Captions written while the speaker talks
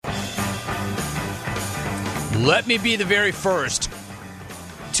Let me be the very first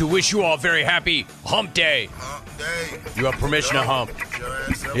to wish you all a very happy hump day. Hump day. You have permission to hump.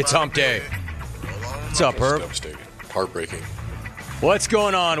 It's hump day. What's up, Herb? Devastating. Heartbreaking. What's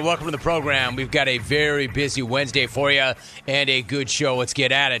going on? Welcome to the program. We've got a very busy Wednesday for you and a good show. Let's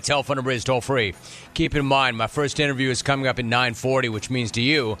get at it. Telephone number is toll free. Keep in mind, my first interview is coming up at 9:40, which means to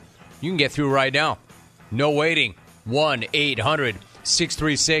you can get through right now. No waiting.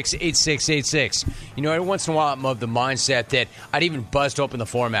 1-800-636-8686. You know, every once in a while I'm of the mindset that I'd even bust open the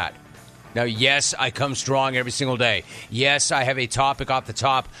format. Now, yes, I come strong every single day. Yes, I have a topic off the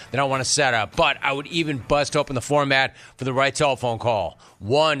top that I want to set up, but I would even bust open the format for the right telephone call.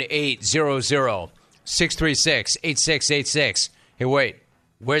 1-800-636-8686. Hey, wait,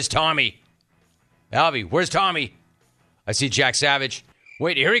 where's Tommy? Alvy, where's Tommy? I see Jack Savage.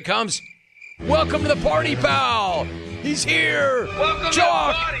 Wait, here he comes. Welcome to the party, pal. He's here. Welcome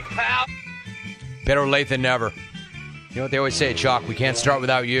Chalk. to the party, pal. Better late than never. You know what they always say, Chalk, we can't start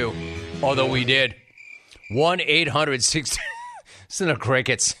without you. Although we did. 1-800-6... Listen to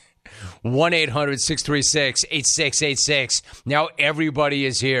crickets. 1-800-636-8686. Now everybody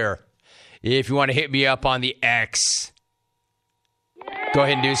is here. If you want to hit me up on the X, go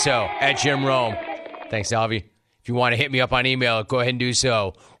ahead and do so. At Jim Rome. Thanks, Alvy. If you want to hit me up on email, go ahead and do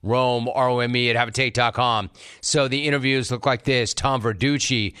so. Rome, R-O-M-E, at haveatake.com. So the interviews look like this. Tom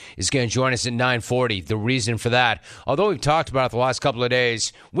Verducci is going to join us at 9:40. The reason for that, although we've talked about it the last couple of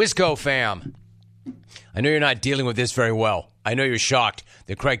days, Wisco fam, I know you're not dealing with this very well. I know you're shocked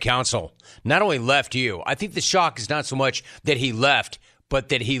that Craig Counsell not only left you, I think the shock is not so much that he left, but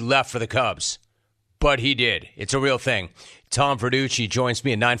that he left for the Cubs. But he did. It's a real thing. Tom Verducci joins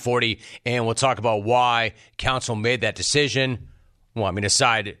me at 9:40, and we'll talk about why Counsell made that decision. Well, I mean,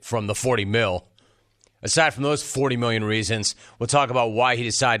 aside from the $40 million. Aside from those 40 million reasons, we'll talk about why he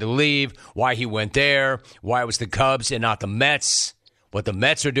decided to leave, why he went there, why it was the Cubs and not the Mets, what the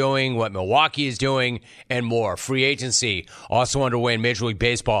Mets are doing, what Milwaukee is doing, and more. Free agency also underway in Major League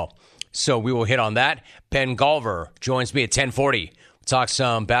Baseball. So we will hit on that. Ben Golver joins me at 10:40. We'll talk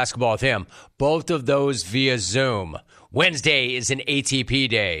some basketball with him. Both of those via Zoom. Wednesday is an ATP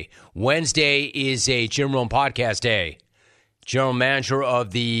day. Wednesday is a Jim Rome podcast day. General manager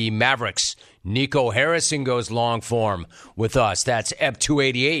of the Mavericks, Nico Harrison, goes long form with us. That's EP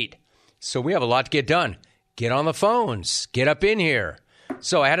 288. So we have a lot to get done. Get on the phones. Get up in here.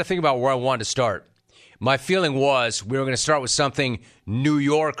 So I had to think about where I wanted to start. My feeling was we were going to start with something New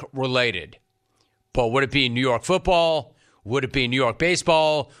York related. But would it be New York football? Would it be New York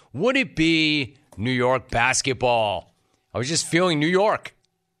baseball? Would it be New York basketball? I was just feeling New York.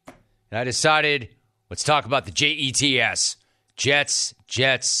 And I decided, let's talk about the Jets. Jets,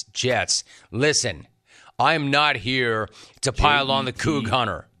 Jets, Jets. Listen, I'm not here to pile on the Coug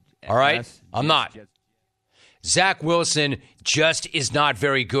Hunter. All right? I'm not. Zach Wilson just is not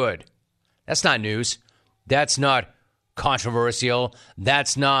very good. That's not news. That's not controversial.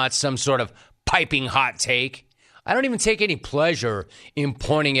 That's not some sort of piping hot take. I don't even take any pleasure in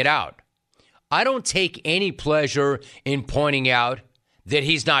pointing it out. I don't take any pleasure in pointing out that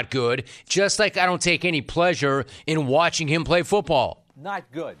he's not good, just like I don't take any pleasure in watching him play football.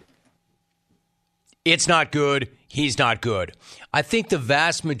 Not good. It's not good. He's not good. I think the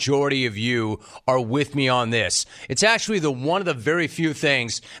vast majority of you are with me on this. It's actually one of the very few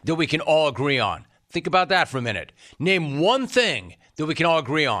things that we can all agree on. Think about that for a minute. Name one thing that we can all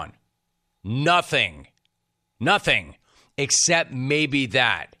agree on. Nothing. Nothing. Except maybe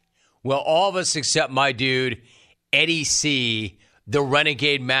that. Well, all of us except my dude, Eddie C., the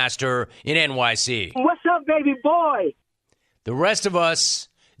Renegade Master in NYC. What's up, baby boy? The rest of us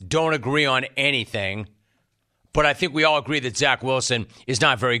don't agree on anything, but I think we all agree that Zach Wilson is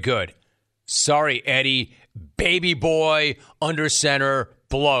not very good. Sorry, Eddie. Baby boy, under center,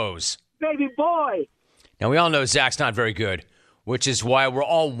 blows. Baby boy. Now, we all know Zach's not very good, which is why we're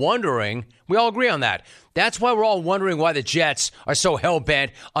all wondering. We all agree on that. That's why we're all wondering why the Jets are so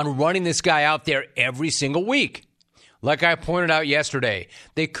hell-bent on running this guy out there every single week. Like I pointed out yesterday,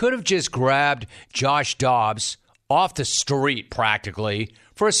 they could have just grabbed Josh Dobbs off the street practically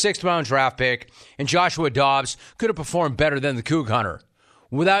for a sixth-round draft pick, and Joshua Dobbs could have performed better than the Coug Hunter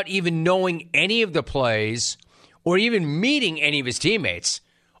without even knowing any of the plays or even meeting any of his teammates.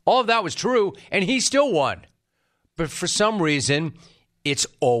 All of that was true, and he still won. But for some reason, it's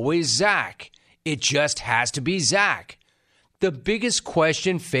always Zach. It just has to be Zach. The biggest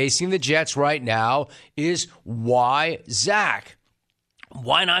question facing the Jets right now is why Zach?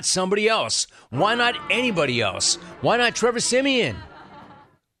 Why not somebody else? Why not anybody else? Why not Trevor Siemian?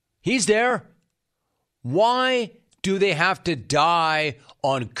 He's there. Why do they have to die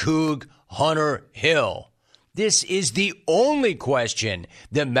on Coug Hunter Hill? This is the only question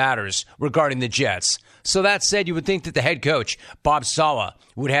that matters regarding the Jets. So that said, you would think that the head coach, Bob Saleh,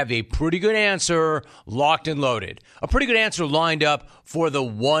 would have a pretty good answer locked and loaded. A pretty good answer lined up for the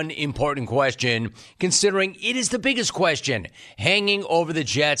one important question, considering it is the biggest question hanging over the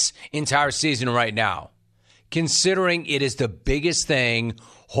Jets' entire season right now. Considering it is the biggest thing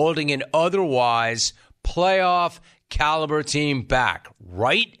holding an otherwise playoff caliber team back,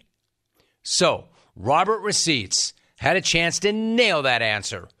 right? So, Robert Receipts had a chance to nail that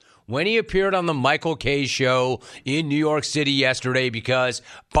answer when he appeared on the Michael Kay show in New York City yesterday, because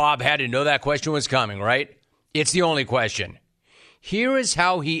Bob had to know that question was coming, right? It's the only question. Here is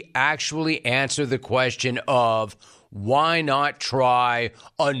how he actually answered the question of why not try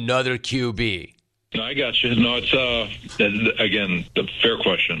another QB. No, I got you. No, it's, again, the fair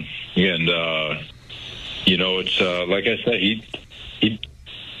question. And, it's, like I said, he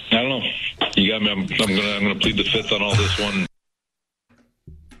I don't know. You got me. I'm gonna plead the fifth on all this one.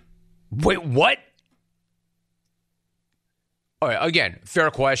 Wait, what? All right, again,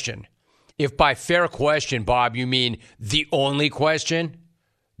 fair question. If by fair question, Bob, you mean the only question,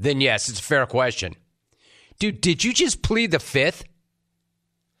 then yes, it's a fair question. Dude, did you just plead the fifth?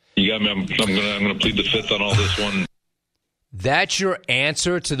 You got me. I'm gonna plead the fifth on all this one. That's your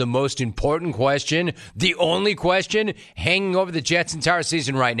answer to the most important question, the only question hanging over the Jets' entire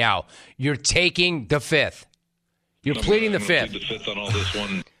season right now. You're taking the fifth. You're pleading the fifth. Plead the fifth on all this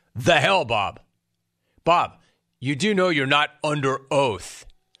one. The hell, Bob. Bob, you do know you're not under oath.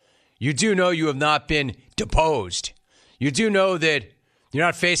 You do know you have not been deposed. You do know that you're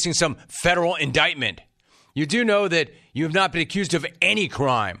not facing some federal indictment. You do know that you have not been accused of any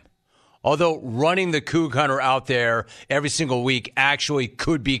crime. Although running the Coug Hunter out there every single week actually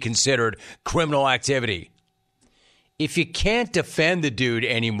could be considered criminal activity. If you can't defend the dude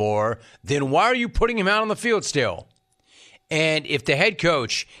anymore, then why are you putting him out on the field still? And if the head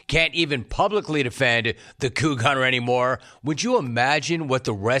coach can't even publicly defend the Coug Hunter anymore, would you imagine what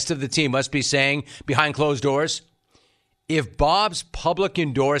the rest of the team must be saying behind closed doors? If Bob's public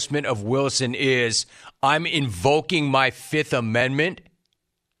endorsement of Wilson is, I'm invoking my Fifth Amendment,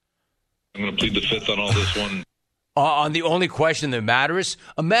 I'm going to plead the fifth on all this one. On the only question that matters,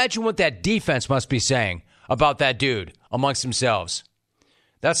 imagine what that defense must be saying about that dude amongst themselves.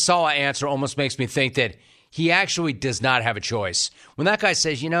 That Saleh answer almost makes me think that he actually does not have a choice. When that guy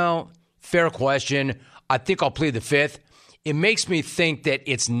says, fair question, I think I'll plead the fifth, it makes me think that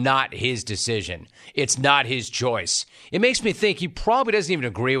it's not his decision. It's not his choice. It makes me think he probably doesn't even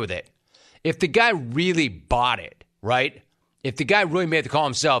agree with it. If the guy really bought it, right? If the guy really made the call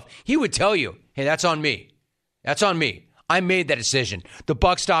himself, he would tell you, hey, that's on me. That's on me. I made that decision. The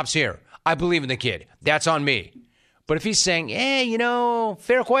buck stops here. I believe in the kid. That's on me. But if he's saying, hey,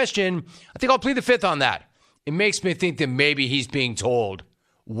 fair question, I think I'll plead the fifth on that. It makes me think that maybe he's being told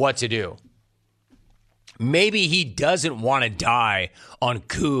what to do. Maybe he doesn't want to die on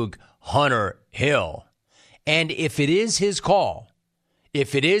Coug Hunter Hill. And if it is his call,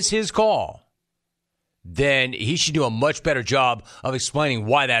 then he should do a much better job of explaining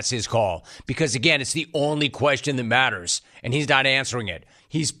why that's his call. Because, again, it's the only question that matters, and he's not answering it.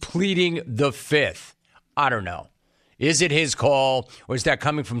 He's pleading the fifth. I don't know. Is it his call, or is that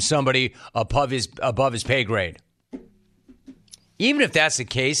coming from somebody above his pay grade? Even if that's the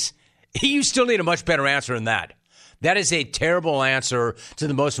case, you still need a much better answer than that. That is a terrible answer to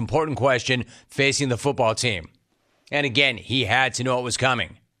the most important question facing the football team. And, again, he had to know it was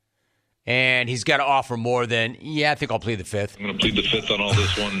coming. And he's got to offer more than, I think I'll plead the fifth. I'm going to plead the fifth on all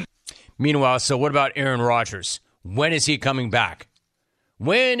this one. Meanwhile, so what about Aaron Rodgers? When is he coming back?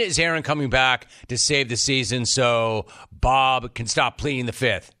 When is Aaron coming back to save the season so Bob can stop pleading the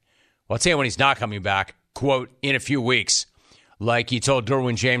fifth? Well, I'll tell you when he's not coming back. Quote, in a few weeks, like he told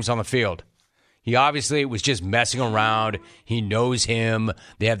Derwin James on the field. He obviously was just messing around. He knows him.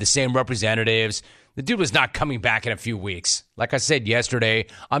 They have the same representatives. The dude was not coming back in a few weeks. Like I said yesterday,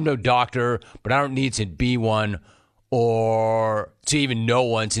 I'm no doctor, but I don't need to be one or to even know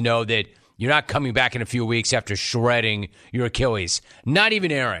one to know that you're not coming back in a few weeks after shredding your Achilles. Not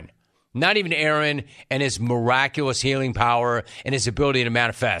even Aaron. Not even Aaron and his miraculous healing power and his ability to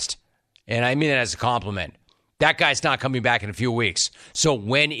manifest. And I mean that as a compliment. That guy's not coming back in a few weeks. So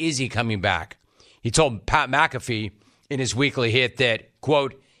when is he coming back? He told Pat McAfee in his weekly hit that,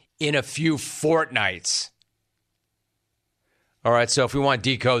 quote, in a few fortnights. All right, so if we want to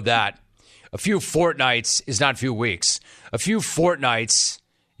decode that, a few fortnights is not a few weeks. A few fortnights,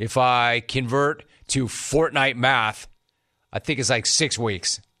 if I convert to fortnight math, I think it's like 6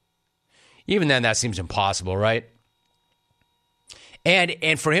 weeks. Even then, that seems impossible, right?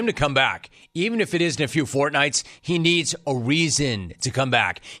 And for him to come back Even if it isn't a few fortnights, he needs a reason to come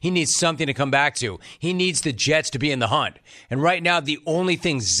back. He needs something to come back to. He needs the Jets to be in the hunt. And right now, the only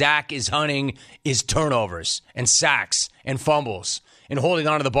thing Zach is hunting is turnovers and sacks and fumbles and holding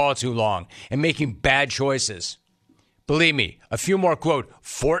on to the ball too long and making bad choices. Believe me, a few more, quote,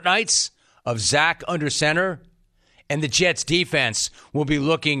 fortnights of Zach under center, and the Jets defense will be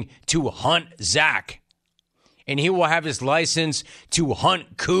looking to hunt Zach. And he will have his license to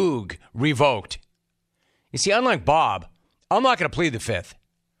hunt Coug revoked. You see, unlike Bob, I'm not going to plead the fifth.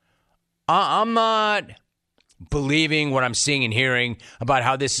 I'm not believing what I'm seeing and hearing about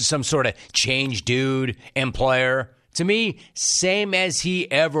how this is some sort of change dude and player. To me, same as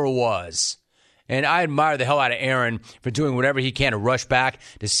he ever was. And I admire the hell out of Aaron for doing whatever he can to rush back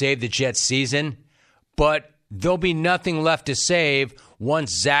to save the Jets season. But there'll be nothing left to save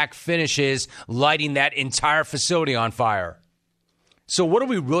once Zach finishes lighting that entire facility on fire. So what do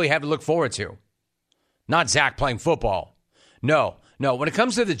we really have to look forward to? Not Zach playing football. No. When it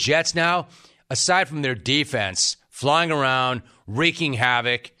comes to the Jets now, aside from their defense flying around, wreaking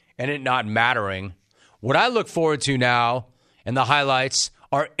havoc, and it not mattering, what I look forward to now and the highlights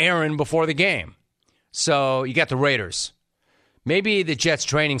are Aaron before the game. So you got the Raiders. Maybe the Jets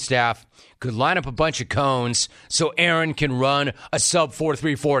training staff could line up a bunch of cones so Aaron can run a sub-4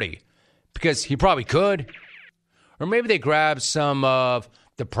 340, because he probably could. Or maybe they grab some of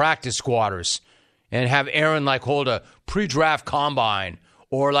the practice squatters and have Aaron hold a pre-draft combine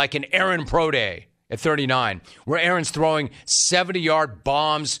or like an Aaron Pro Day at 39, where Aaron's throwing 70-yard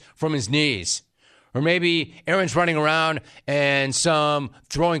bombs from his knees. Or maybe Aaron's running around and some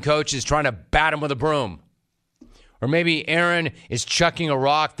throwing coach is trying to bat him with a broom. Or maybe Aaron is chucking a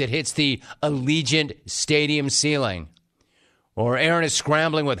rock that hits the Allegiant Stadium ceiling. Or Aaron is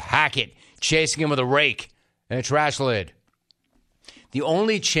scrambling with Hackett, chasing him with a rake and a trash lid. The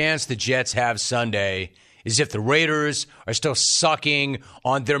only chance the Jets have Sunday is if the Raiders are still sucking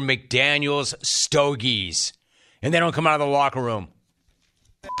on their McDaniels stogies and they don't come out of the locker room.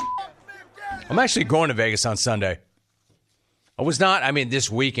 I'm actually going to Vegas on Sunday. This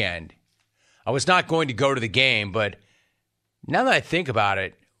weekend. I was not going to go to the game, but now that I think about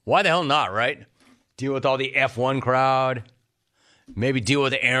it, why the hell not, right? Deal with all the F1 crowd. Maybe deal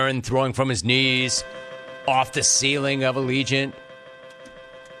with Aaron throwing from his knees off the ceiling of Allegiant.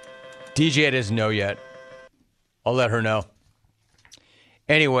 DJ doesn't know yet. I'll let her know.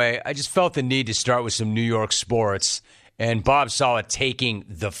 Anyway, I just felt the need to start with some New York sports, and Bob saw it taking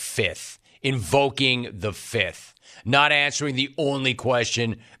the fifth, invoking the fifth, not answering the only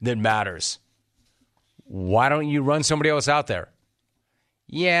question that matters. Why don't you run somebody else out there?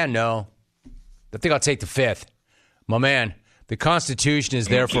 Yeah, no. I think I'll take the fifth. My man, the Constitution is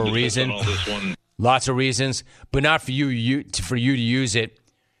there for a reason. Lots of reasons, but not for you to use it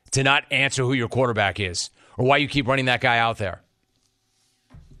to not answer who your quarterback is or why you keep running that guy out there.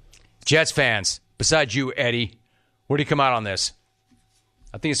 Jets fans, besides you, Eddie, where do you come out on this?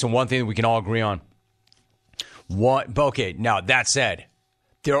 I think it's the one thing that we can all agree on. Okay, now that said,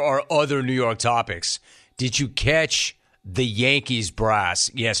 there are other New York topics. Did you catch the Yankees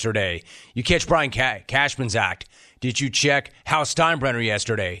brass yesterday? You catch Brian Cashman's act? Did you check Hal Steinbrenner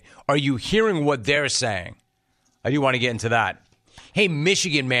yesterday? Are you hearing what they're saying? I do want to get into that. Hey,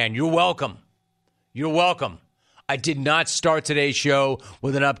 Michigan man, you're welcome. You're welcome. I did not start today's show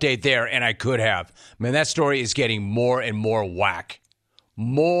with an update there, and I could have. Man, that story is getting more and more whack.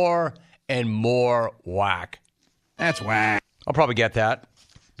 More and more whack. That's whack. I'll probably get that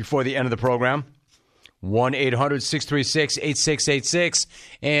before the end of the program. 1-800-636-8686.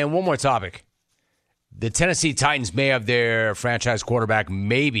 And one more topic. The Tennessee Titans may have their franchise quarterback,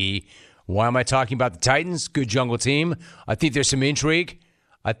 maybe. Why am I talking about the Titans? Good jungle team. I think there's some intrigue.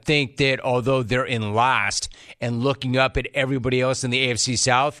 I think that although they're in last and looking up at everybody else in the AFC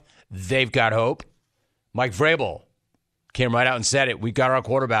South, they've got hope. Mike Vrabel came right out and said it. We've got our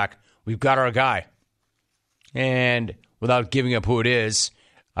quarterback. We've got our guy. And without giving up who it is,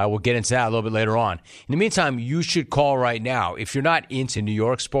 I will get into that a little bit later on. In the meantime, you should call right now. If you're not into New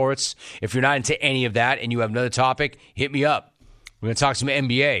York sports, if you're not into any of that and you have another topic, hit me up. We're going to talk some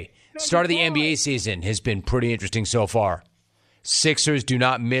NBA. Start of the NBA season has been pretty interesting so far. Sixers do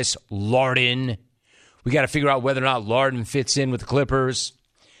not miss Larden. We got to figure out whether or not Larden fits in with the Clippers.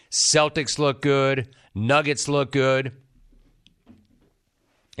 Celtics look good. Nuggets look good.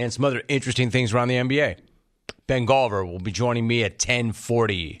 And some other interesting things around the NBA. Ben Golliver will be joining me at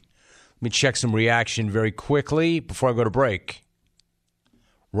 10:40. Let me check some reaction very quickly before I go to break.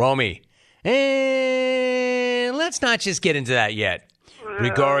 Romy. And let's not just get into that yet.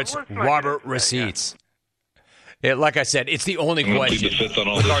 Regards, Robert Receipts. Like I said, it's the only question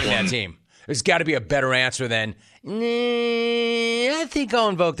regarding that team. There's got to be a better answer than, I think I'll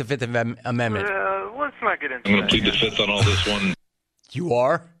invoke the Fifth Amendment. Let's not get into I'm going to plead the Fifth on all this one. You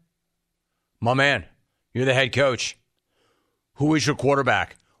are? My man, you're the head coach. Who is your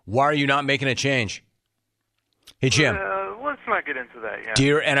quarterback? Why are you not making a change? Hey, Jim. Let's not get into that, yeah.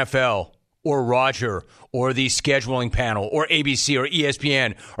 Dear NFL, or Roger, or the scheduling panel, or ABC, or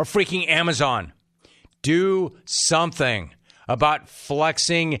ESPN, or freaking Amazon, do something about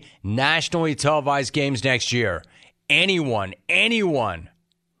flexing nationally televised games next year. Anyone.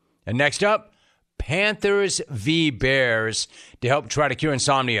 And next up, Panthers v. Bears to help try to cure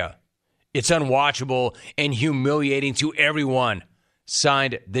insomnia. It's unwatchable and humiliating to everyone.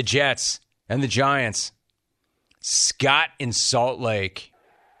 Signed, the Jets and the Giants. Scott in Salt Lake.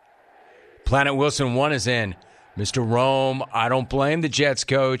 Planet Wilson 1 is in. Mr. Rome, I don't blame the Jets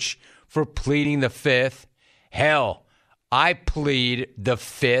coach for pleading the Fifth. Hell, I plead the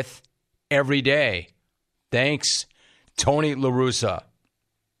Fifth every day. Thanks, Tony La Russa.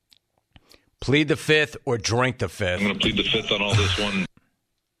 Plead the Fifth or drink the Fifth. I'm going to plead the Fifth on all this one.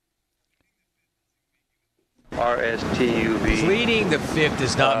 RSTUV. Pleading the Fifth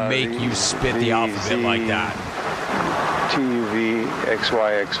does not make you spit the alphabet like that.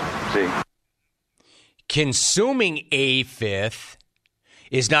 TUVXYXZ. Consuming a fifth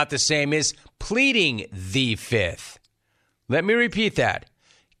is not the same as pleading the Fifth. Let me repeat that.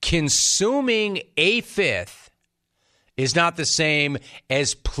 Consuming a fifth is not the same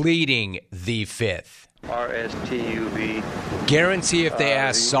as pleading the Fifth. RSTUV. Guarantee if they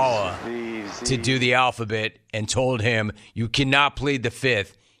asked Sala to do the alphabet and told him you cannot plead the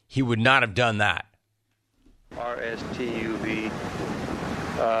Fifth, he would not have done that. RSTUV.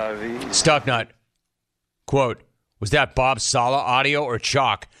 Stucknut. Quote, was that Bob Sala audio or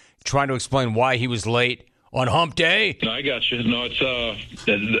Chalk trying to explain why he was late on hump day? No, I got you. No, it's,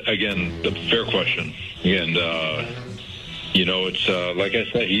 again, the fair question. And, it's, like I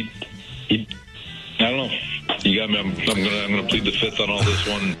said, he I don't know. You got me. I'm gonna plead the Fifth on all this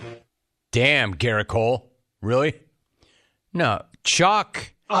one. Damn, Garrett Cole. Really? No,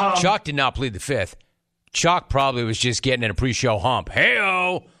 Chalk did not plead the Fifth. Chalk probably was just getting in a pre-show hump.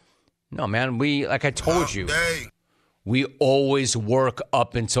 Hey-o! No, man, like I told you, we always work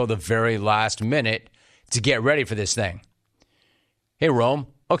up until the very last minute to get ready for this thing. Hey, Rome,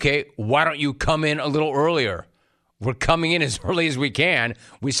 okay, why don't you come in a little earlier? We're coming in as early as we can.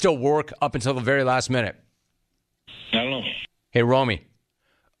 We still work up until the very last minute. I don't know. Hey, Romy,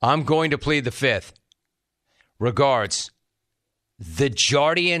 I'm going to plead the Fifth. Regards, the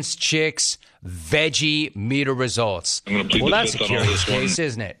Jardiance Chicks veggie meter results. I'm going to plead well, the that's a Fifth on all curious this one. case,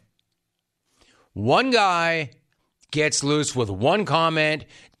 isn't it? One guy gets loose with one comment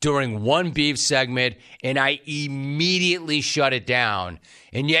during one beef segment, and I immediately shut it down,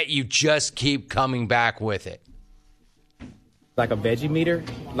 and yet you just keep coming back with it. Like a veggie meter,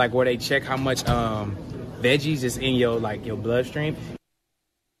 like where they check how much veggies is in your bloodstream.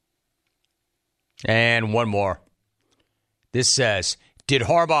 And one more. This says, did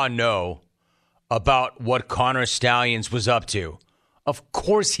Harbaugh know about what Connor Stallions was up to? Of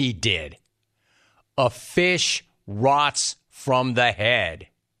course he did. A fish rots from the head.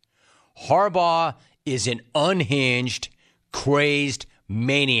 Harbaugh is an unhinged, crazed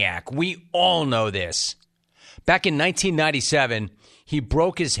maniac. We all know this. Back in 1997, he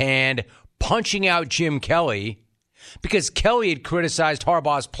broke his hand punching out Jim Kelly because Kelly had criticized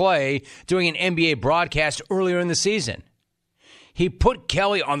Harbaugh's play during an NBA broadcast earlier in the season. He put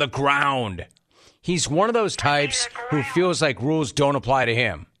Kelly on the ground. He's one of those types who feels like rules don't apply to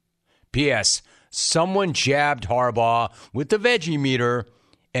him. P.S. Someone jabbed Harbaugh with the veggie meter,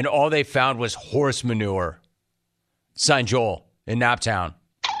 and all they found was horse manure. Signed Joel in Naptown.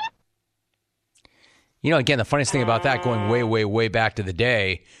 You know, again, the funniest thing about that, going way, way, way back to the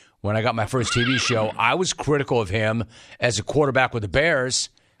day when I got my first TV show, I was critical of him as a quarterback with the Bears,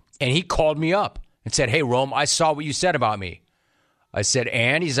 and he called me up and said, hey, Rome, I saw what you said about me. I said,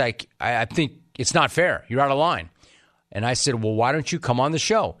 and? He's like, I think it's not fair. You're out of line. And I said, well, why don't you come on the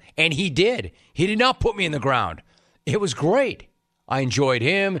show? And he did. He did not put me in the ground. It was great. I enjoyed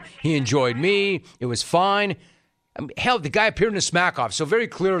him. He enjoyed me. It was fine. I mean, hell, the guy appeared in a smack-off, so very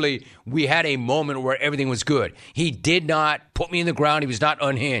clearly we had a moment where everything was good. He did not put me in the ground. He was not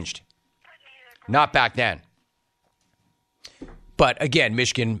unhinged. Not back then. But again,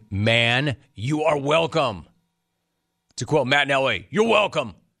 Michigan, man, you are welcome. To quote Matt in L.A., you're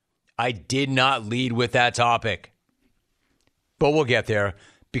welcome. I did not lead with that topic. But we'll get there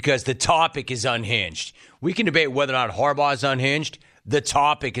because the topic is unhinged. We can debate whether or not Harbaugh is unhinged. The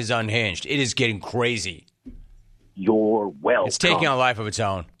topic is unhinged. It is getting crazy. You're welcome. It's taking on a life of its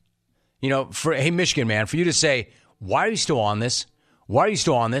own. Hey, Michigan, man, for you to say, why are you still on this? Why are you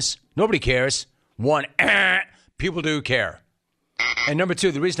still on this? Nobody cares. One, people do care. And number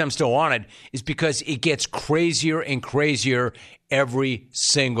two, the reason I'm still on it is because it gets crazier and crazier every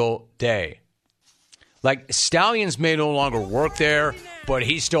single day. Like, Stallions may no longer work there, but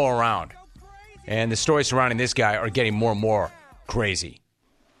he's still around. And the stories surrounding this guy are getting more and more crazy.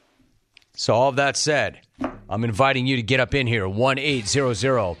 So all of that said, I'm inviting you to get up in here.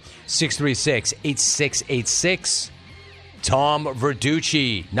 1-800-636-8686. Tom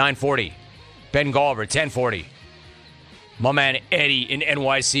Verducci, 940. Ben Galver, 1040. My man Eddie in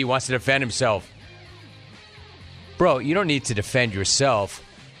NYC wants to defend himself. Bro, you don't need to defend yourself.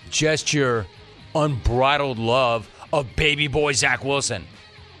 Just your unbridled love of baby boy Zach Wilson.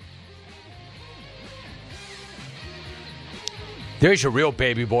 There's your real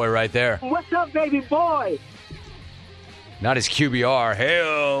baby boy right there. What's up, baby boy? Not his QBR.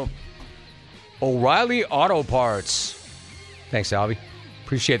 Hey-o. O'Reilly Auto Parts. Thanks, Albie.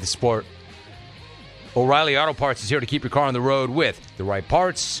 Appreciate the support. O'Reilly Auto Parts is here to keep your car on the road with the right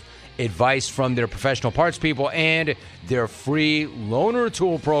parts, advice from their professional parts people, and their free loaner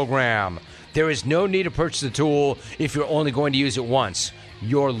tool program. There is no need to purchase a tool if you're only going to use it once.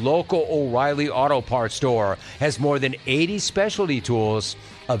 Your local O'Reilly Auto Parts store has more than 80 specialty tools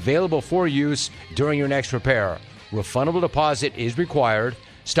available for use during your next repair. Refundable deposit is required.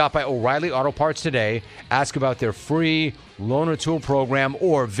 Stop by O'Reilly Auto Parts today. Ask about their free loaner tool program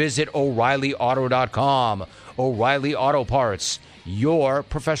or visit O'ReillyAuto.com. O'Reilly Auto Parts, your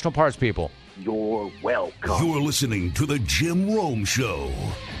professional parts people. You're welcome. You're listening to The Jim Rome Show.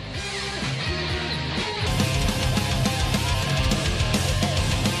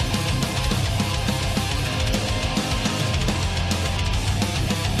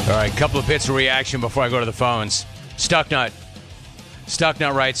 All right, couple of bits of reaction before I go to the phones. Stucknut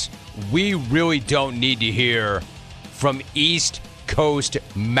writes, we really don't need to hear from East Coast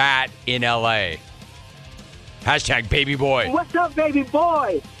Matt in L.A. Hashtag baby boy. What's up, baby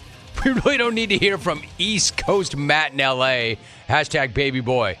boy? We really don't need to hear from East Coast Matt in L.A. Hashtag baby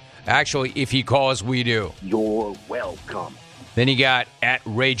boy. Actually, if he calls, we do. You're welcome. Then you got at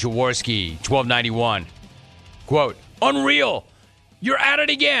Ray Jaworski, 1291. Quote, unreal. You're at it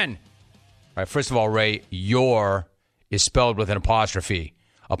again. All right, first of all, Ray, your is spelled with an apostrophe.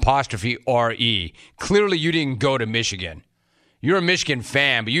 Apostrophe R-E. Clearly, you didn't go to Michigan. You're a Michigan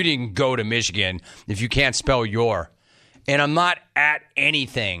fan, but you didn't go to Michigan if you can't spell your. And I'm not at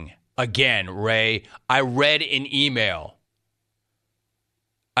anything. Again, Ray, I read an email.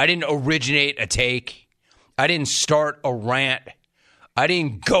 I didn't originate a take. I didn't start a rant. I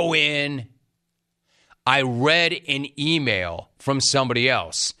didn't go in. I read an email from somebody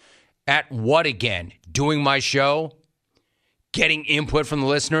else. At what again? Doing my show? Getting input from the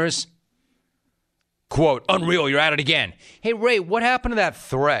listeners? Quote, unreal, you're at it again. Hey, Ray, what happened to that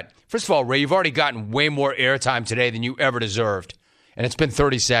threat? First of all, Ray, you've already gotten way more airtime today than you ever deserved. And it's been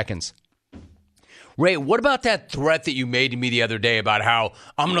 30 seconds. Ray, what about that threat that you made to me the other day about how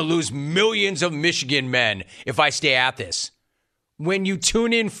I'm going to lose millions of Michigan men if I stay at this? When you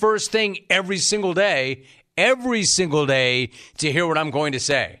tune in first thing every single day to hear what I'm going to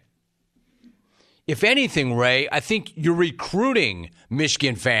say. If anything, Ray, I think you're recruiting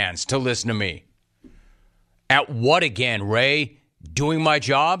Michigan fans to listen to me. At what again, Ray? Doing my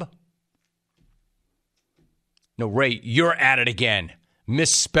job? No, Ray, you're at it again.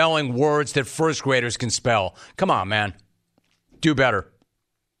 Misspelling words that first graders can spell. Come on, man. Do better.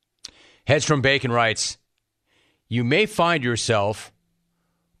 Headstrom Bacon writes, you may find yourself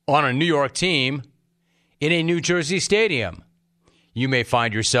on a New York team in a New Jersey stadium. You may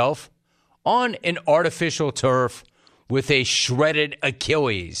find yourself on an artificial turf with a shredded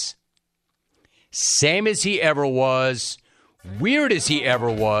Achilles. Same as he ever was, weird as he ever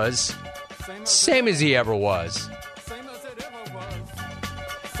was, same as he ever was.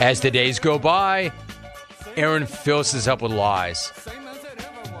 As the days go by, Aaron fills us up with lies.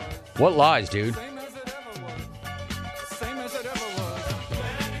 What lies, dude?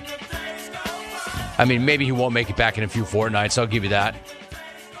 I mean, maybe he won't make it back in a few fortnights. I'll give you that.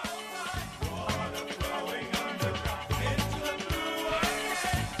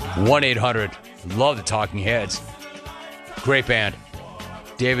 One 800. Love the Talking Heads. Great band.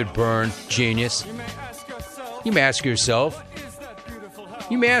 David Byrne, genius. You may ask yourself,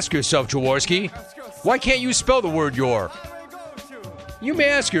 Jaworski, why can't you spell the word your? You may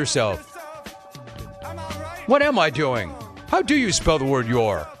ask yourself, what am I doing? How do you spell the word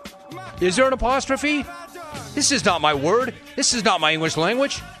your? Is there an apostrophe? This is not my word. This is not my English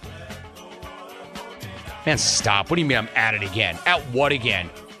language. Man, stop. What do you mean I'm at it again? At what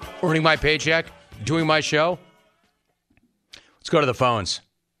again? earning my paycheck, doing my show. Let's go to the phones.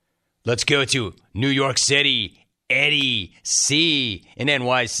 Let's go to New York City. Eddie C. in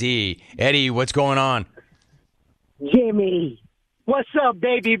NYC. Eddie, what's going on? Jimmy, what's up,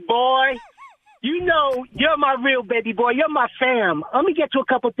 baby boy? You know, you're my real baby boy. You're my fam. Let me get to a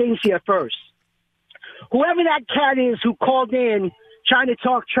couple things here first. Whoever that cat is who called in trying to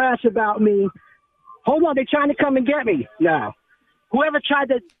talk trash about me, hold on, they're trying to come and get me. No. Whoever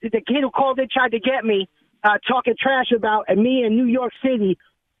the kid who called in tried to get me, talking trash about me in New York City,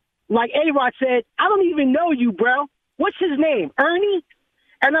 like A-Rod said, I don't even know you, bro. What's his name? Ernie?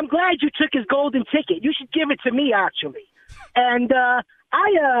 And I'm glad you took his golden ticket. You should give it to me, actually. And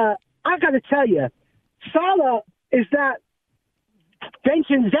I got to tell you, Salah is not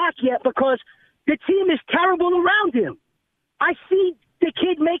benching Zach yet because the team is terrible around him. I see the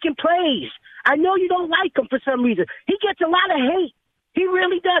kid making plays. I know you don't like him for some reason. He gets a lot of hate. He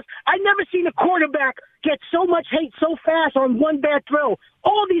really does. I've never seen a quarterback get so much hate so fast on one bad throw.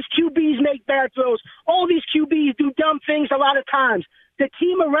 All these QBs make bad throws. All these QBs do dumb things a lot of times. The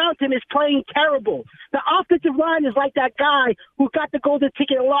team around him is playing terrible. The offensive line is like that guy who got the golden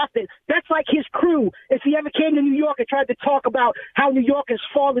ticket and lost it. That's like his crew. If he ever came to New York and tried to talk about how New York has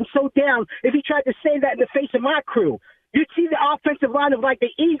fallen so down, if he tried to say that in the face of my crew, you'd see the offensive line of like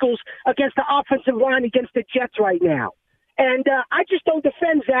the Eagles against the offensive line against the Jets right now. And I just don't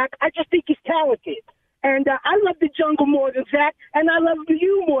defend Zach. I just think he's talented. And I love the jungle more than Zach, and I love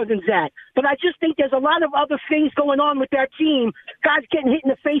you more than Zach. But I just think there's a lot of other things going on with that team. Guys getting hit in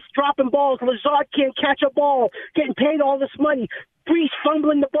the face, dropping balls. Lazard can't catch a ball, getting paid all this money. Brees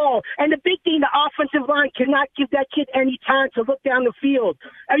fumbling the ball. And the big thing, the offensive line cannot give that kid any time to look down the field.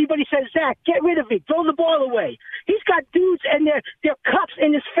 Everybody says, Zach, get rid of it. Throw the ball away. He's got dudes and their cups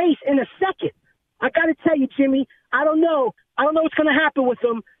in his face in a second. I got to tell you, Jimmy, I don't know what's going to happen with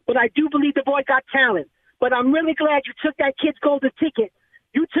him, but I do believe the boy got talent. But I'm really glad you took that kid's golden ticket.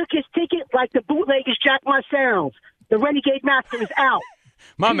 You took his ticket like the bootleggers Jack My Sounds. The Renegade Master is out.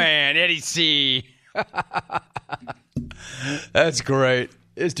 My man, Eddie C. That's great.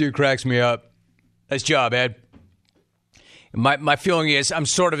 This dude cracks me up. Nice job, Ed. My feeling is I'm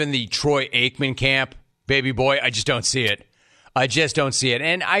sort of in the Troy Aikman camp, baby boy. I just don't see it. I just don't see it.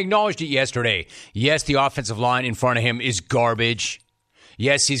 And I acknowledged it yesterday. Yes, the offensive line in front of him is garbage.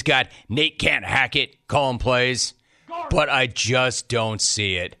 Yes, he's got Nate Can't Hack It calling plays. But I just don't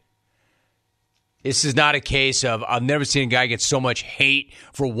see it. This is not a case of I've never seen a guy get so much hate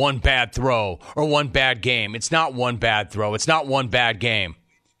for one bad throw or one bad game. It's not one bad throw. It's not one bad game.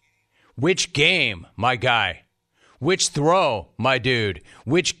 Which game, my guy? Which throw, my dude?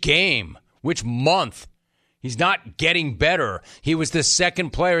 Which game? Which month? He's not getting better. He was the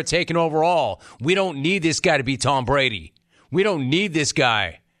second player taken overall. We don't need this guy to be Tom Brady. We don't need this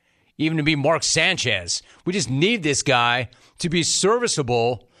guy even to be Mark Sanchez. We just need this guy to be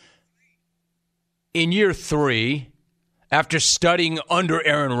serviceable in year 3 after studying under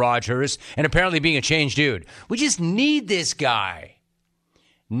Aaron Rodgers and apparently being a changed dude. We just need this guy.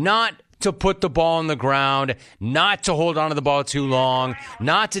 Not to put the ball on the ground, not to hold on to the ball too long,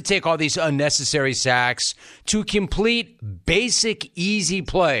 not to take all these unnecessary sacks, to complete basic, easy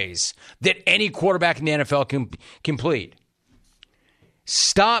plays that any quarterback in the NFL can complete.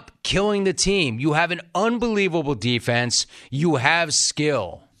 Stop killing the team. You have an unbelievable defense. You have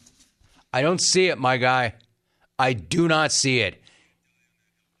skill. I don't see it, my guy. I do not see it.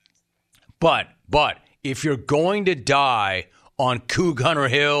 But if you're going to die on Coug Hunter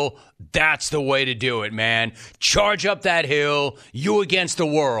Hill, that's the way to do it, man. Charge up that hill, you against the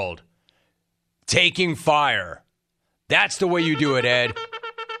world. Taking fire. That's the way you do it, Ed.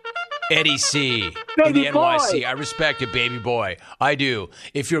 Eddie C. in the NYC. I respect it, baby boy. I do.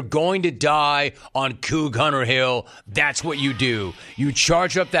 If you're going to die on Coug Hunter Hill, that's what you do. You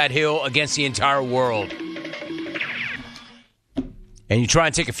charge up that hill against the entire world. And you try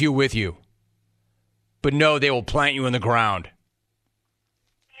and take a few with you. But no, they will plant you in the ground.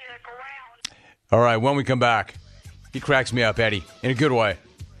 All right, when we come back, he cracks me up, Eddie, in a good way.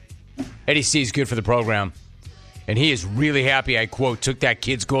 Eddie C is good for the program. And he is really happy, I quote, took that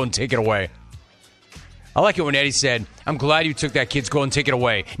kid's golden ticket away. I like it when Eddie said, I'm glad you took that kid's golden ticket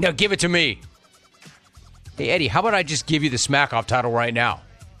away. Now give it to me. Hey, Eddie, how about I just give you the smack-off title right now?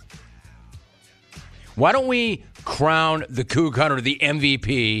 Why don't we crown the Coug Hunter the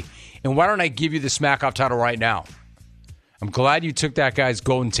MVP, and why don't I give you the smack-off title right now? I'm glad you took that guy's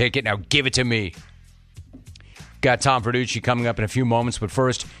golden ticket. Now give it to me. Got Tom Verducci coming up in a few moments, but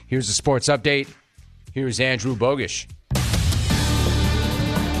first, here's the sports update. Here's Andrew Bogish.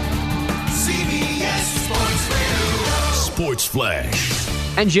 CBS Sports Radio. Sports Flash.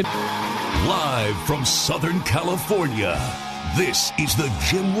 And Jim. Live from Southern California, this is the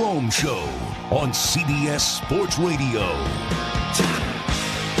Jim Rome Show on CBS Sports Radio.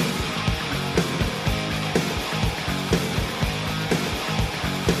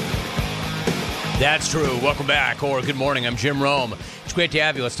 That's true. Welcome back, or good morning. I'm Jim Rome. It's great to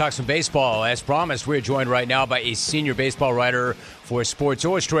have you. Let's talk some baseball. As promised, we're joined right now by a senior baseball writer for Sports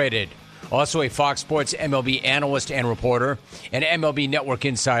Illustrated, also a Fox Sports MLB analyst and reporter, an MLB Network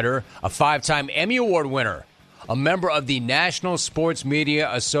insider, a 5-time Emmy Award winner, a member of the National Sports Media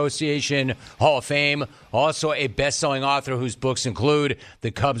Association Hall of Fame, also a best-selling author whose books include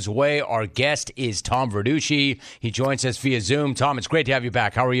The Cubs Way. Our guest is Tom Verducci. He joins us via Zoom. Tom, it's great to have you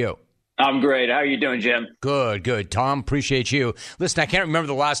back. How are you? I'm great. How are you doing, Jim? Good. Tom, appreciate you. Listen, I can't remember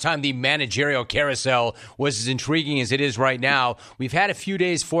the last time the managerial carousel was as intriguing as it is right now. We've had a few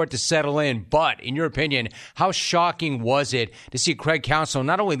days for it to settle in, but in your opinion, how shocking was it to see Craig Counsell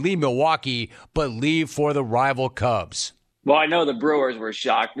not only leave Milwaukee, but leave for the rival Cubs? Well, I know the Brewers were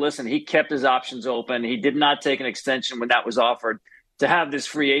shocked. Listen, he kept his options open. He did not take an extension when that was offered to have this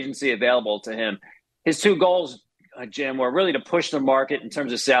free agency available to him. His two goals, Jim, were really to push the market in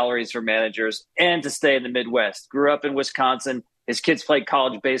terms of salaries for managers and to stay in the Midwest. Grew up in Wisconsin. His kids played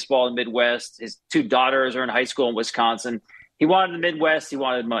college baseball in the Midwest. His two daughters are in high school in Wisconsin. He wanted the Midwest. He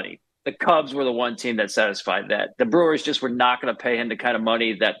wanted money. The Cubs were the one team that satisfied that. The Brewers just were not going to pay him the kind of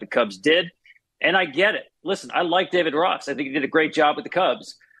money that the Cubs did. And I get it. Listen, I like David Ross. I think he did a great job with the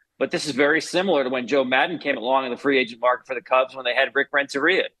Cubs. But this is very similar to when Joe Madden came along in the free agent market for the Cubs when they had Rick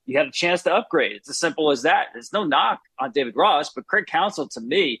Renteria. You had a chance to upgrade. It's as simple as that. There's no knock on David Ross, but Craig Counsell, to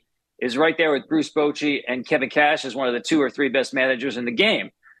me, is right there with Bruce Bochy and Kevin Cash as one of the 2 or 3 best managers in the game.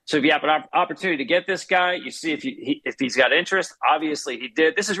 So if you have an opportunity to get this guy, you see if he's got interest. Obviously, he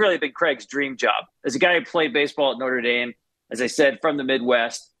did. This has really been Craig's dream job. As a guy who played baseball at Notre Dame, as I said, from the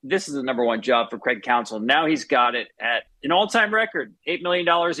Midwest, this is the number one job for Craig Counsell. Now he's got it at an all-time record, $8 million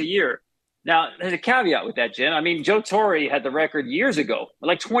a year. Now, there's a caveat with that, Jim. I mean, Joe Torre had the record years ago,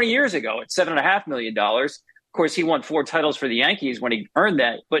 like 20 years ago, at $7.5 million. Of course, he won 4 titles for the Yankees when he earned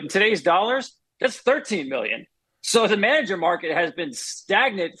that. But in today's dollars, that's $13 million. So the manager market has been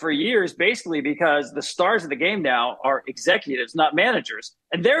stagnant for years, basically because the stars of the game now are executives, not managers.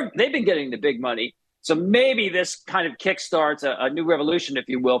 And they've been getting the big money. So maybe this kind of kickstarts a new revolution, if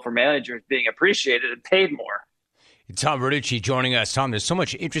you will, for managers being appreciated and paid more. Tom Verducci joining us. Tom, there's so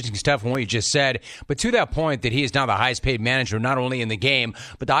much interesting stuff in what you just said. But to that point that he is now the highest paid manager, not only in the game,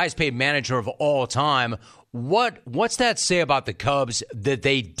 but the highest paid manager of all time, what's that say about the Cubs that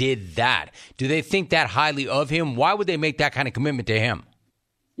they did that? Do they think that highly of him? Why would they make that kind of commitment to him?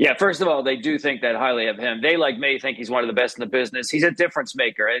 Yeah, first of all, they do think that highly of him. They, like me, think he's one of the best in the business. He's a difference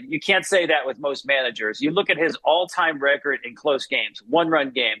maker, and you can't say that with most managers. You look at his all-time record in close games, one-run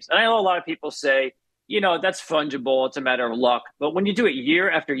games. And I know a lot of people say, that's fungible. It's a matter of luck. But when you do it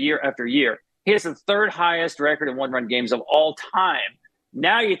year after year after year, he has the 3rd highest record in one-run games of all time.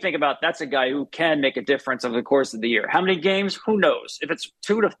 Now you think about that's a guy who can make a difference over the course of the year. How many games? Who knows? If it's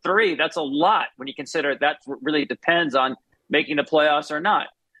 2 to 3, that's a lot when you consider that really depends on making the playoffs or not.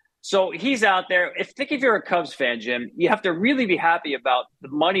 So he's out there. If you're a Cubs fan, Jim, you have to really be happy about the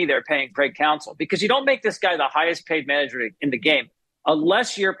money they're paying Craig Counsell, because you don't make this guy the highest paid manager in the game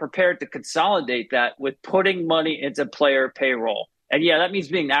unless you're prepared to consolidate that with putting money into player payroll. And yeah, that means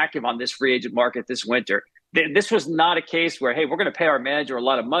being active on this free agent market this winter. This was not a case where, hey, we're going to pay our manager a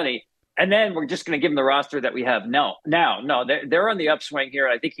lot of money and then we're just going to give him the roster that we have. No, they're on the upswing here.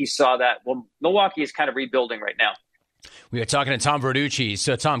 I think he saw that. Well, Milwaukee is kind of rebuilding right now. We are talking to Tom Verducci.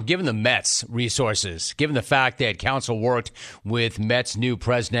 So, Tom, given the Mets' resources, given the fact that Counsell worked with Mets' new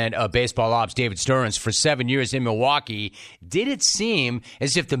president of baseball ops, David Stearns, for 7 years in Milwaukee, did it seem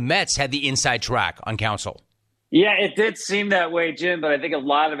as if the Mets had the inside track on Counsell? Yeah, it did seem that way, Jim, but I think a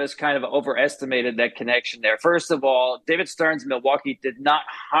lot of us kind of overestimated that connection there. First of all, David Stearns in Milwaukee did not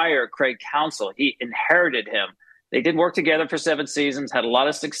hire Craig Counsell. He inherited him. They did work together for 7 seasons, had a lot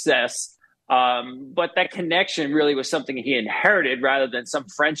of success. But that connection really was something he inherited rather than some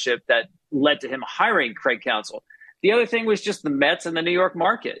friendship that led to him hiring Craig Counsell. The other thing was just the Mets and the New York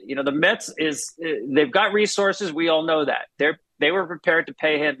market. The Mets they've got resources. We all know that. They were prepared to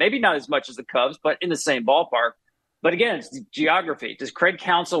pay him, maybe not as much as the Cubs, but in the same ballpark. But again, it's geography. Does Craig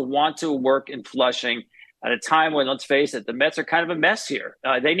Counsell want to work in Flushing at a time when, let's face it, the Mets are kind of a mess here?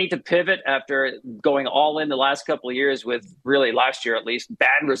 They need to pivot after going all in the last couple of years with, really last year at least,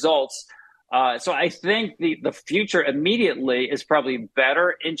 bad results. So I think the future immediately is probably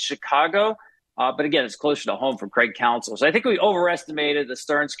better in Chicago. But again, it's closer to home for Craig Counsell. So I think we overestimated the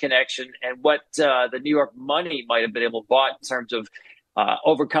Stearns connection and what the New York money might have been able to buy in terms of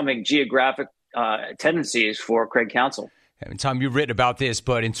overcoming geographic tendencies for Craig Counsell. And Tom, you've written about this,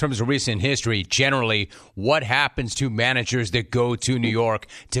 but in terms of recent history, generally, what happens to managers that go to New York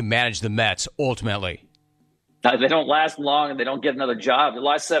to manage the Mets ultimately? They don't last long and they don't get another job. The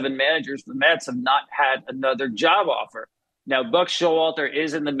last 7 managers, the Mets have not had another job offer. Now, Buck Showalter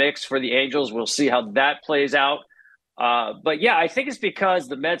is in the mix for the Angels. We'll see how that plays out. But yeah, I think it's because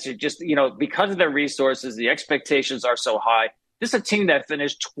the Mets are just, because of their resources, the expectations are so high. This is a team that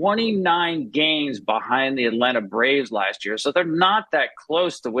finished 29 games behind the Atlanta Braves last year. So they're not that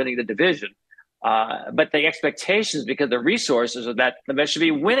close to winning the division. But the expectations, because the resources, are that the Mets should be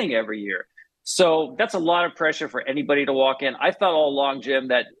winning every year. So that's a lot of pressure for anybody to walk in. I thought all along, Jim,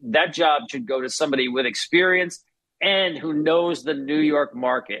 that job should go to somebody with experience and who knows the New York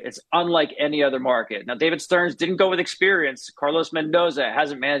market. It's unlike any other market. Now, David Stearns didn't go with experience. Carlos Mendoza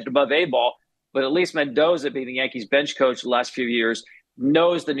hasn't managed above A-ball, but at least Mendoza, being the Yankees bench coach the last few years,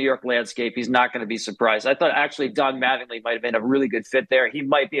 knows the New York landscape. He's not going to be surprised. I thought actually Don Mattingly might have been a really good fit there. He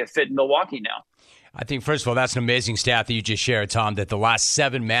might be a fit in Milwaukee now. I think, first of all, that's an amazing stat that you just shared, Tom, that the last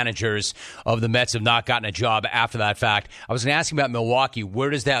 7 managers of the Mets have not gotten a job after that fact. I was going to ask you about Milwaukee. Where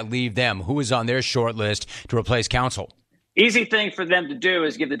does that leave them? Who is on their short list to replace Counsell? Easy thing for them to do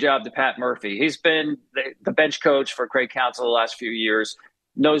is give the job to Pat Murphy. He's been the bench coach for Craig Counsell the last few years,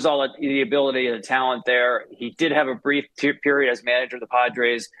 knows all the ability and the talent there. He did have a brief period as manager of the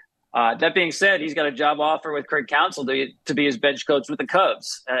Padres. That being said, he's got a job offer with Craig Counsell to be his bench coach with the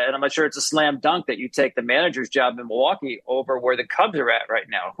Cubs. And I'm not sure it's a slam dunk that you take the manager's job in Milwaukee over where the Cubs are at right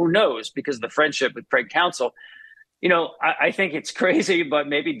now. Who knows? Because of the friendship with Craig Counsell. I think it's crazy, but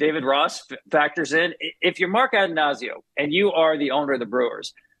maybe David Ross factors in. If you're Mark Atanasio and you are the owner of the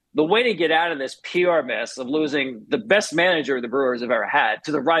Brewers, the way to get out of this PR mess of losing the best manager the Brewers have ever had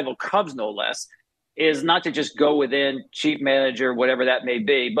to the rival Cubs, no less, is not to just go within chief manager, whatever that may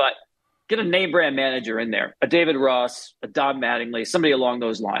be, but get a name brand manager in there, a David Ross, a Don Mattingly, somebody along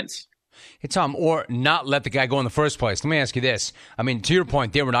those lines. Hey, Tom, or not let the guy go in the first place. Let me ask you this. I mean, to your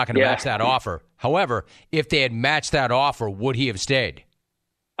point, they were not going to match that offer. However, if they had matched that offer, would he have stayed?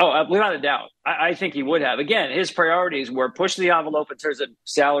 Oh, without a doubt. I think he would have. Again, his priorities were push the envelope in terms of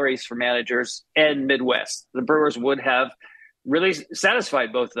salaries for managers and Midwest. The Brewers would have really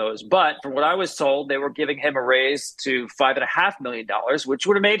satisfied both those. But from what I was told, they were giving him a raise to $5.5 million, which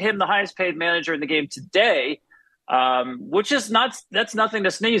would have made him the highest paid manager in the game today, which is that's nothing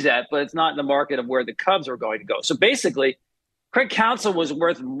to sneeze at, but it's not in the market of where the Cubs are going to go. So basically, Craig Counsell was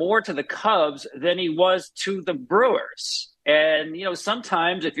worth more to the Cubs than he was to the Brewers. And,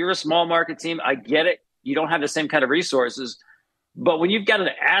 sometimes if you're a small market team, I get it. You don't have the same kind of resources. But when you've got an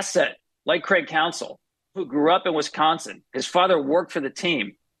asset like Craig Counsell, who grew up in Wisconsin, his father worked for the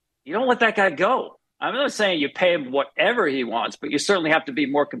team, you don't let that guy go. I'm not saying you pay him whatever he wants, but you certainly have to be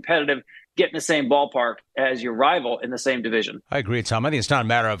more competitive, get in the same ballpark as your rival in the same division. I agree, Tom. I think it's not a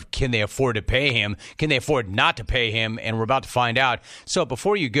matter of can they afford to pay him, can they afford not to pay him, and we're about to find out. So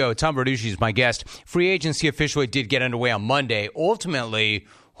before you go, Tom Verducci is my guest. Free agency officially did get underway on Monday. Ultimately,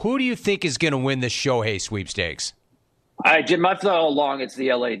 who do you think is going to win the Shohei sweepstakes? Jim, I've thought all along it's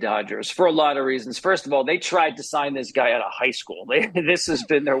the LA Dodgers for a lot of reasons. First of all, they tried to sign this guy out of high school. This has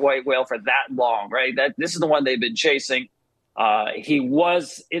been their white whale for that long, right? This is the one they've been chasing. He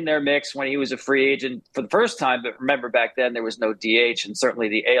was in their mix when he was a free agent for the first time, but remember back then there was no DH, and certainly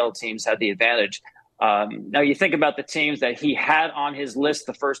the AL teams had the advantage. Now you think about the teams that he had on his list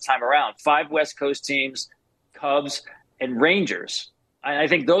the first time around, 5 West Coast teams, Cubs, and Rangers. I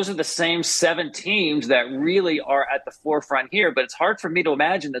think those are the same 7 teams that really are at the forefront here, but it's hard for me to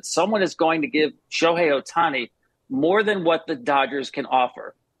imagine that someone is going to give Shohei Ohtani more than what the Dodgers can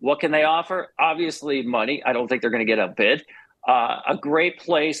offer. What can they offer? Obviously money. I don't think they're going to get outbid. A great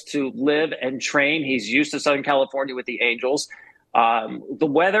place to live and train. He's used to Southern California with the Angels. The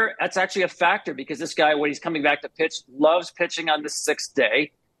weather, that's actually a factor because this guy, when he's coming back to pitch, loves pitching on the 6th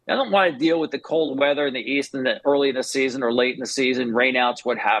day. I don't want to deal with the cold weather in the East in the early in the season or late in the season, rainouts,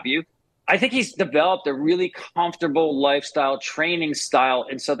 what have you. I think he's developed a really comfortable lifestyle, training style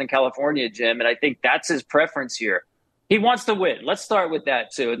in Southern California, Jim, and I think that's his preference here. He wants to win. Let's start with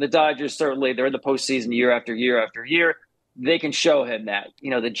that, too. And the Dodgers, certainly, they're in the postseason year after year after year. They can show him that.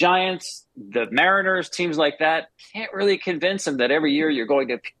 The Giants, the Mariners, teams like that can't really convince him that every year you're going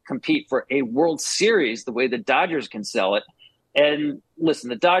to compete for a World Series the way the Dodgers can sell it. And listen,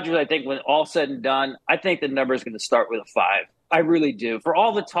 the Dodgers, I think when all said and done, I think the number is going to start with a 5. I really do. For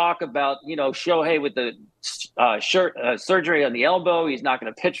all the talk about, Shohei with the surgery on the elbow, he's not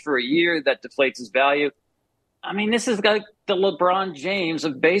going to pitch for a year. That deflates his value. I mean, this is like the LeBron James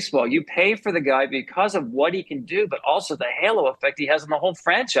of baseball. You pay for the guy because of what he can do, but also the halo effect he has on the whole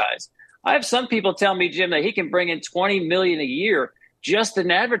franchise. I have some people tell me, Jim, that he can bring in $20 million a year just in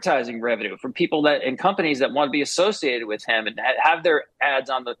advertising revenue from people that and companies that want to be associated with him and have their ads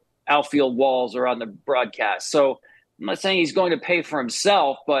on the outfield walls or on the broadcast. So I'm not saying he's going to pay for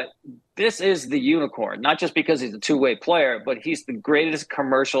himself, but this is the unicorn, not just because he's a two-way player, but he's the greatest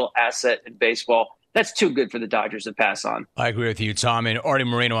commercial asset in baseball. That's too good for the Dodgers to pass on. I agree with you, Tom. And Artie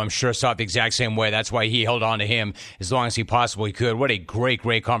Moreno, I'm sure, saw it the exact same way. That's why he held on to him as long as he possibly could. What a great,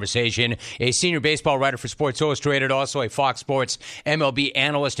 great conversation. A senior baseball writer for Sports Illustrated, also a Fox Sports MLB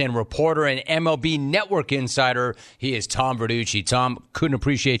analyst and reporter and MLB Network insider. He is Tom Verducci. Tom, couldn't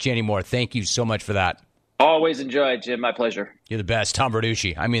appreciate you anymore. Thank you so much for that. Always enjoy it, Jim. My pleasure. You're the best. Tom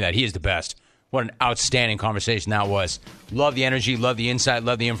Verducci. I mean that. He is the best. What an outstanding conversation that was. Love the energy, love the insight,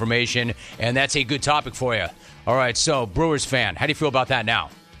 love the information, and that's a good topic for you. All right, so Brewers fan, how do you feel about that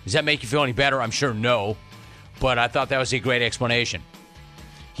now? Does that make you feel any better? I'm sure no, but I thought that was a great explanation.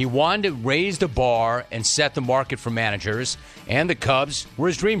 He wanted to raise the bar and set the market for managers, and the Cubs were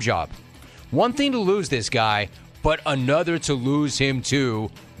his dream job. One thing to lose this guy, but another to lose him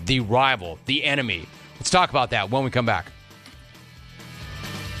to the rival, the enemy. Let's talk about that when we come back.